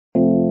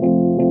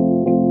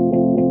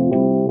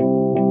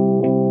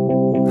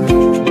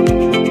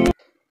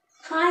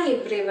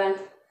everyone.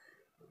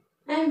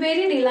 I am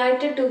very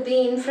delighted to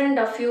be in front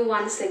of you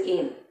once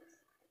again.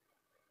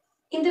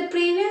 In the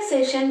previous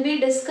session, we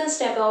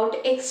discussed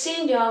about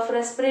exchange of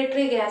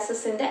respiratory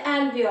gases in the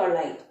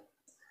alveoli.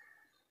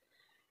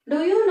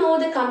 Do you know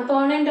the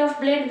component of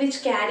blood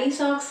which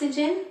carries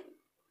oxygen?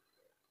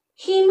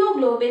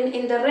 Hemoglobin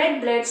in the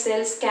red blood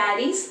cells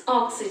carries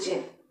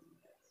oxygen.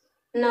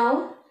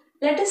 Now,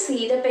 let us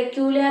see the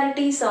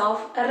peculiarities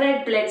of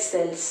red blood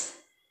cells.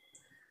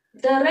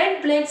 The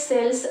red blood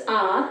cells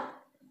are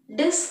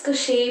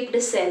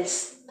disc-shaped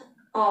cells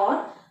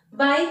or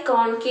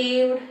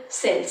biconcave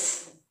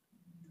cells.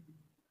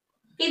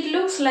 It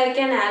looks like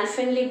an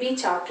alphenlibe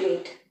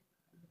chocolate.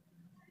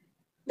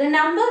 The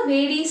number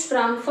varies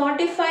from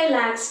 45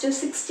 lakhs to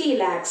 60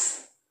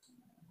 lakhs.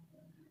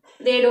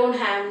 They don't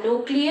have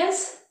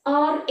nucleus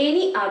or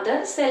any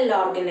other cell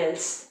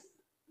organelles.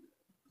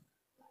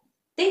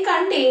 They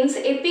contains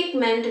a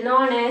pigment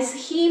known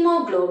as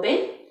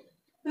hemoglobin,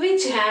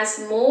 which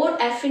has more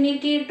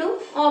affinity to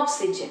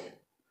oxygen.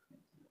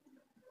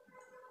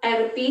 I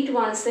repeat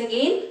once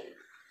again,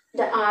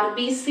 the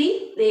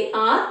RBC, they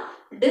are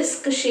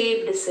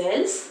disc-shaped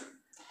cells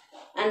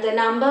and the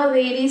number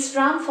varies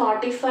from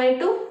 45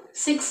 to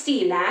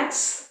 60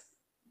 lakhs.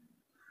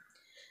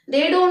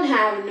 They don't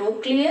have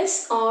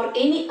nucleus or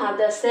any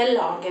other cell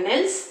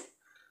organelles.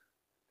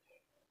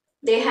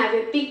 They have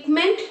a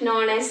pigment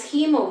known as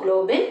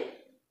hemoglobin,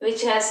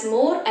 which has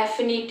more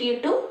affinity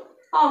to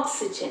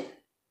oxygen.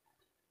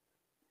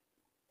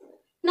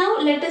 Now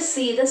let us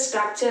see the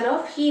structure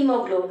of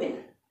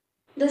hemoglobin.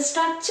 The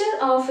structure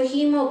of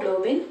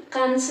hemoglobin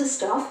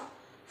consists of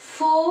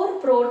 4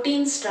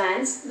 protein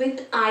strands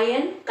with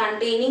ion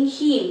containing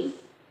heme.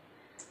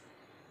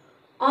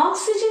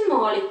 Oxygen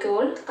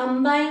molecule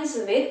combines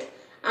with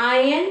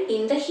ion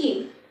in the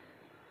heme.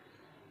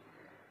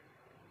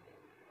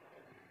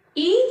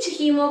 Each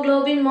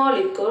hemoglobin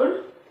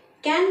molecule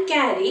can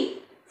carry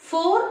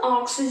 4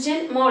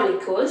 oxygen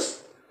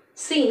molecules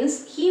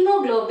since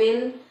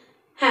hemoglobin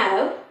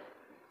have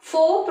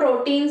 4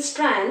 protein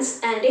strands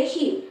and a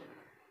heme.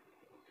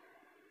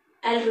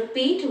 I'll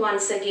repeat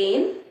once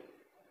again.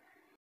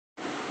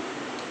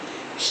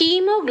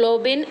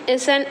 Hemoglobin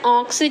is an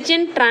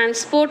oxygen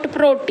transport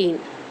protein.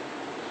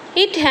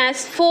 It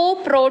has 4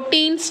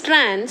 protein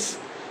strands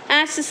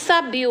as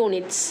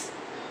subunits.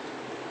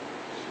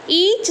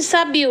 Each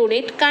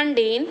subunit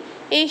contains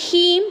a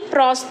heme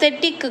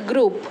prosthetic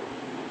group.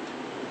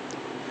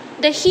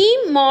 The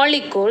heme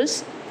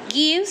molecules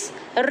gives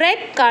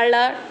red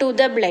color to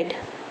the blood.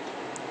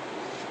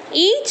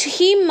 Each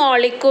heme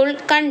molecule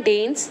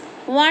contains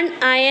 1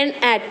 iron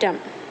atom.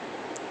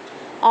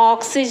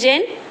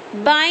 Oxygen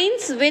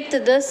binds with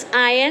this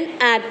iron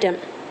atom.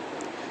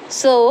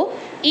 So,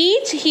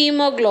 each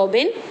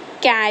hemoglobin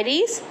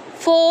carries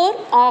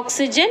 4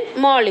 oxygen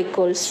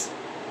molecules.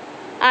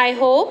 I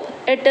hope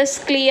it is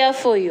clear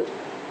for you.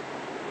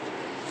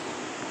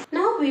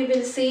 Now we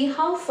will see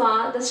how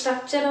far the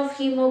structure of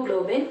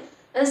hemoglobin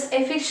is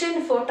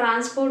efficient for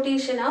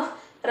transportation of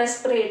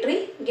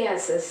respiratory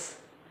gases.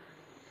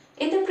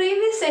 In the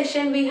previous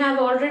session, we have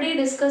already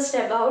discussed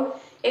about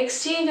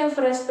exchange of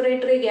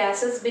respiratory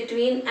gases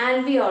between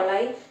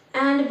alveoli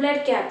and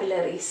blood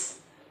capillaries.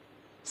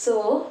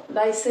 So,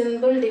 by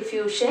simple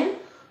diffusion,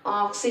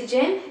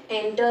 oxygen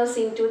enters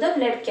into the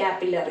blood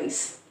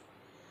capillaries.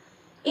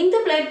 In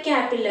the blood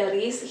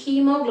capillaries,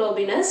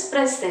 hemoglobin is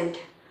present.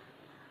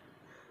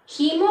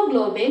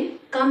 Hemoglobin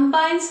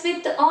combines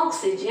with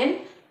oxygen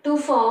to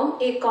form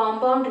a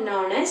compound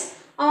known as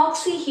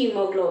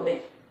oxyhemoglobin.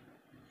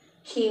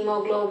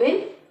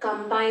 Hemoglobin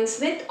combines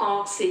with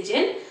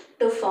oxygen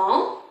to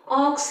form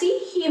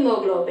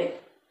oxyhemoglobin.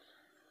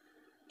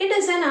 It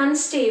is an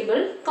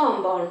unstable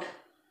compound.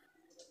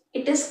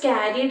 It is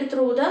carried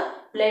through the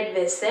blood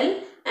vessel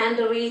and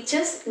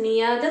reaches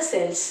near the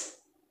cells.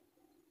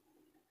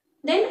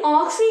 Then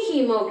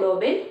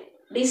oxyhemoglobin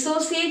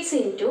dissociates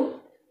into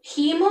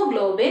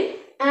hemoglobin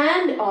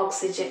and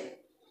oxygen.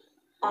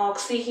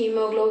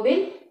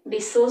 Oxyhemoglobin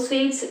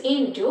dissociates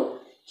into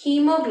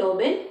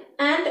hemoglobin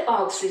and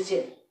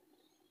oxygen.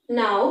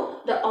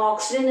 Now the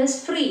oxygen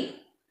is free.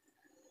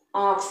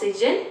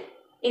 Oxygen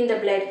in the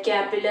blood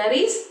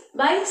capillaries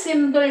by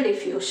simple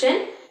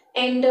diffusion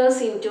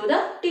enters into the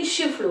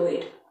tissue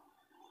fluid.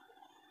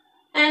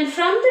 And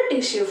from the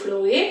tissue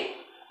fluid,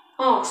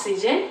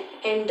 oxygen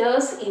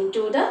enters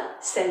into the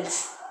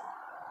cells.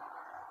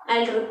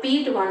 I'll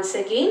repeat once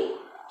again.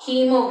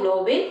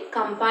 Hemoglobin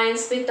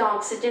combines with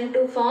oxygen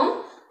to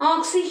form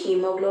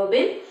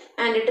oxyhemoglobin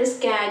and it is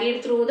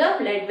carried through the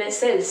blood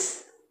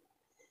vessels.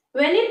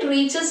 When it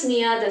reaches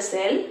near the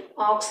cell,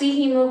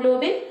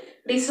 oxyhemoglobin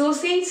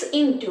dissociates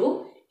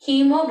into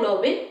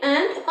hemoglobin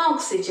and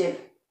oxygen.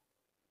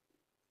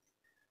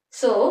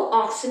 So,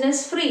 oxygen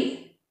is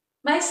free.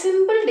 By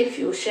simple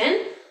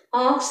diffusion,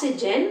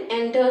 oxygen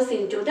enters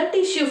into the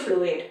tissue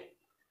fluid.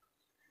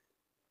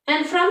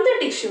 And from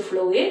the tissue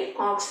fluid,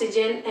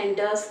 oxygen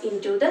enters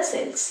into the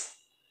cells.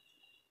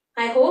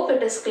 I hope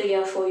it is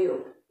clear for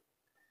you.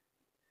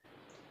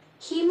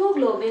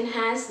 Hemoglobin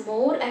has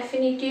more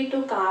affinity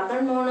to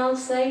carbon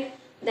monoxide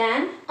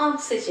than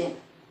oxygen.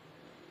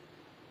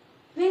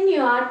 When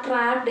you are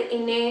trapped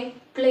in a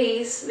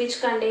place which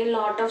contains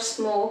lot of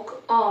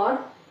smoke or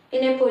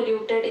in a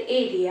polluted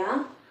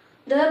area,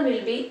 there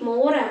will be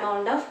more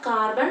amount of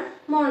carbon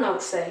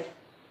monoxide.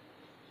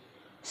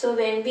 So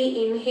when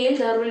we inhale,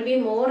 there will be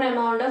more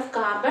amount of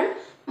carbon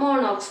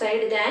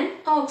monoxide than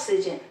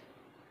oxygen.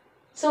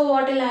 So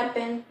what will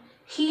happen?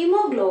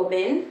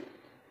 Hemoglobin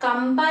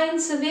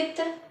combines with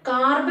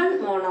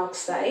carbon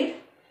monoxide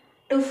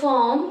to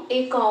form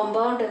a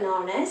compound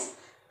known as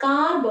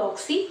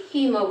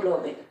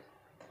carboxyhemoglobin.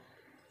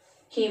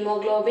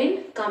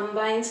 Hemoglobin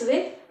combines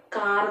with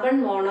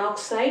carbon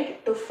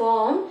monoxide to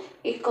form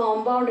a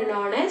compound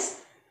known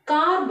as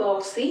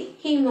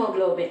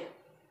carboxyhemoglobin.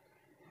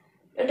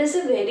 It is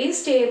a very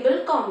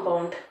stable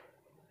compound.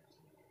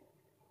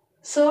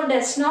 So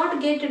does not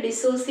get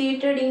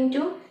dissociated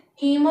into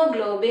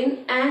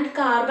hemoglobin and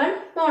carbon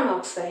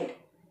monoxide.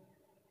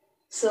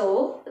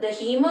 So the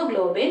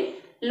hemoglobin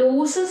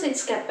loses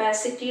its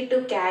capacity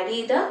to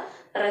carry the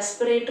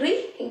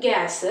respiratory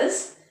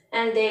gases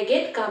and they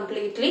get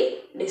completely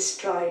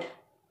destroyed.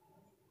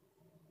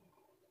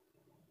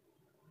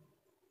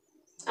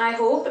 I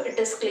hope it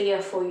is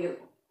clear for you.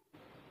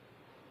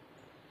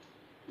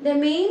 The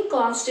main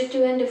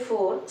constituent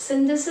for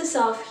synthesis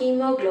of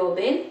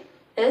hemoglobin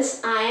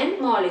is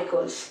iron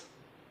molecules.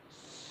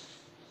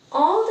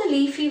 All the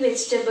leafy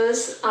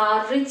vegetables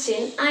are rich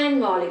in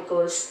iron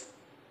molecules.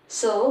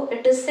 So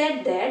it is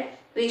said that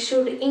we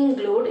should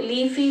include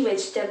leafy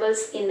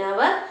vegetables in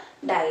our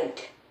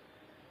diet.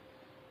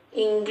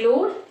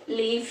 Include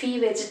leafy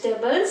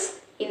vegetables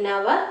in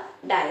our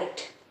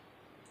diet.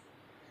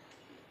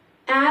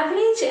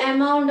 Average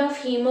amount of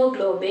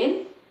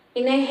hemoglobin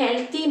in a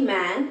healthy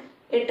man,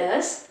 it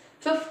is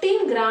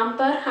 15 gram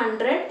per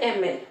 100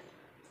 ml.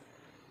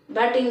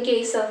 But in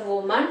case of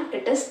woman,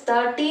 it is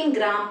 13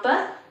 gram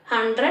per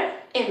 100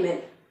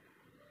 ml.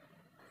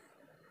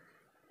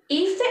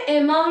 If the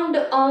amount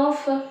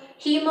of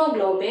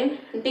hemoglobin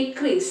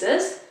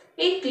decreases,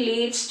 it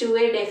leads to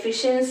a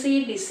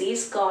deficiency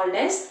disease called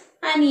as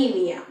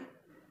anemia.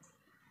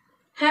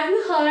 Have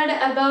you heard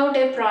about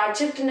a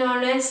project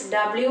known as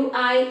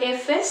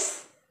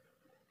WIFS?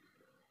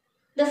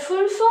 The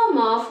full form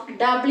of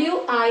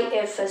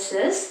WIFS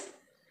is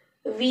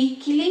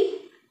Weekly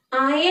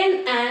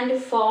Iron and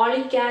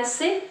Folic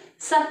Acid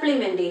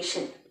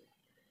Supplementation.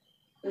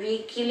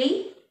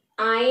 Weekly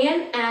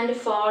Iron and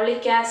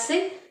Folic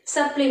Acid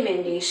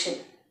Supplementation.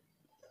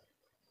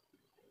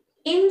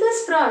 In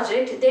this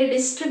project, they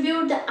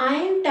distribute the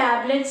iron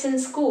tablets in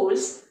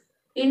schools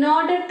in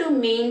order to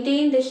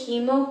maintain the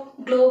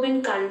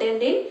hemoglobin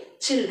content in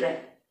children.